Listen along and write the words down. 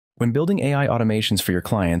When building AI automations for your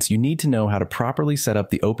clients, you need to know how to properly set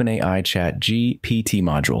up the OpenAI ChatGPT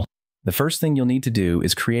module. The first thing you'll need to do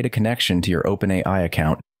is create a connection to your OpenAI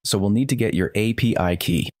account, so we'll need to get your API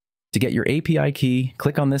key. To get your API key,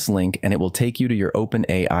 click on this link and it will take you to your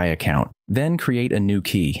OpenAI account. Then create a new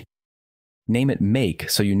key. Name it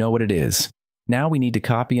Make so you know what it is. Now we need to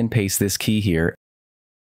copy and paste this key here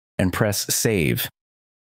and press Save.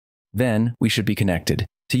 Then we should be connected.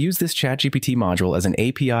 To use this ChatGPT module as an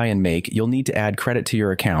API and Make, you'll need to add credit to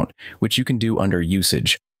your account, which you can do under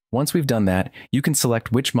Usage. Once we've done that, you can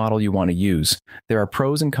select which model you want to use. There are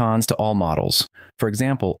pros and cons to all models. For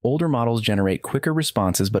example, older models generate quicker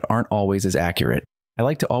responses but aren't always as accurate. I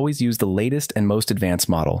like to always use the latest and most advanced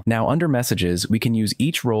model. Now, under Messages, we can use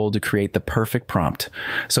each role to create the perfect prompt.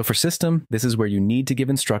 So for System, this is where you need to give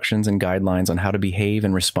instructions and guidelines on how to behave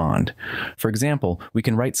and respond. For example, we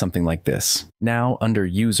can write something like this. Now, under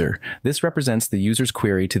User, this represents the user's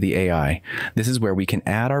query to the AI. This is where we can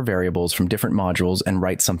add our variables from different modules and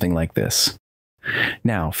write something like this.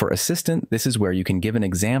 Now, for Assistant, this is where you can give an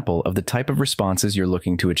example of the type of responses you're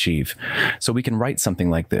looking to achieve. So we can write something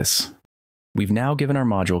like this. We've now given our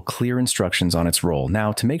module clear instructions on its role.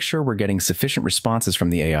 Now, to make sure we're getting sufficient responses from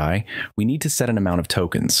the AI, we need to set an amount of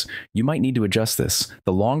tokens. You might need to adjust this.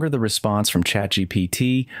 The longer the response from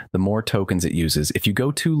ChatGPT, the more tokens it uses. If you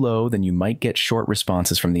go too low, then you might get short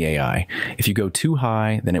responses from the AI. If you go too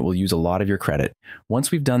high, then it will use a lot of your credit.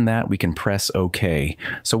 Once we've done that, we can press OK.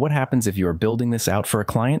 So what happens if you are building this out for a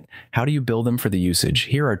client? How do you bill them for the usage?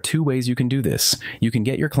 Here are two ways you can do this. You can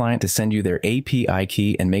get your client to send you their API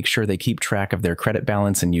key and make sure they keep track of their credit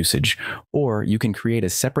balance and usage, or you can create a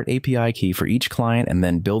separate API key for each client and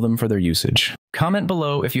then bill them for their usage. Comment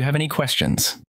below if you have any questions.